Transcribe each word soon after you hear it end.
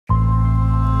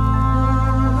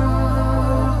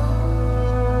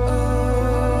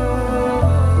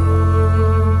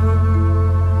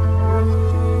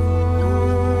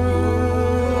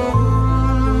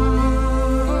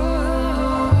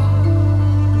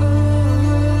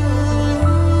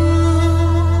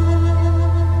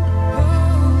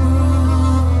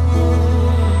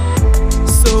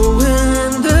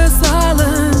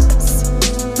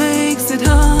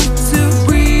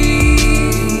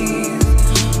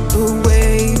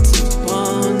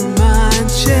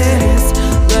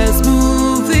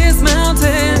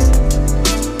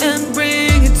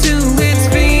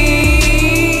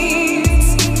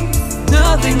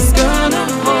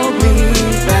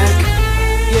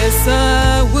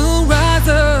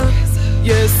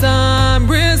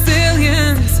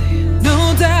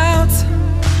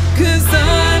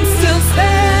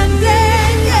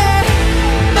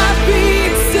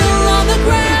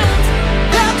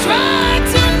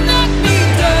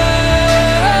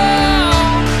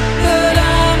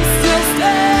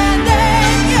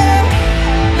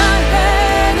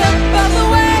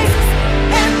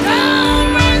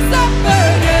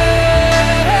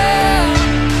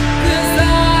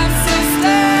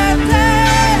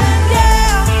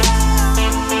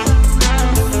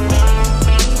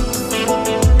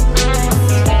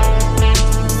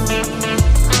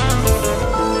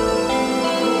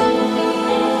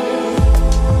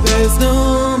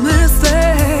no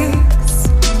mistakes,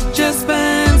 just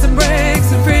bends and breaks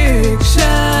and friction.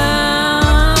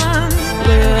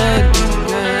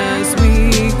 Learning as we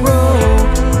grow,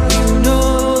 you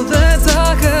know the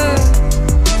darker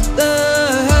the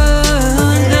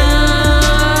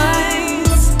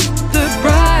nights, the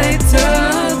brighter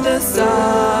the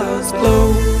stars glow.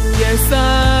 Yes, I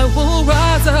will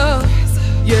rise up.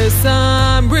 Yes,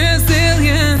 I'm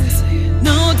resilient,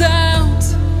 no doubt,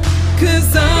 'cause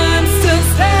I'm still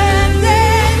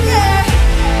standing, yeah.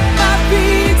 My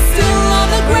feet still on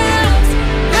the ground.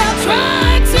 They'll try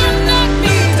to knock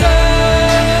me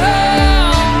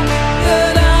down,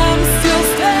 but I'm still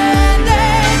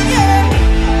standing, yeah.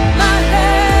 My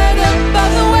head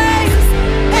above the waves,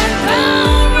 and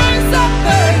I'll rise up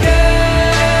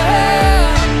again,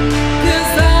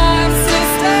 'cause I'm still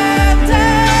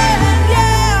standing,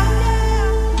 yeah.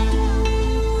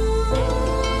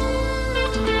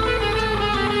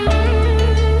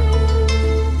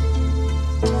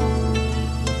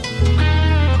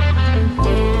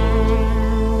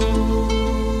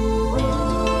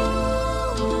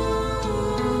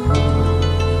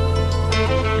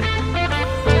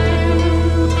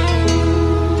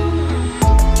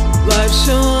 Life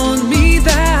shown me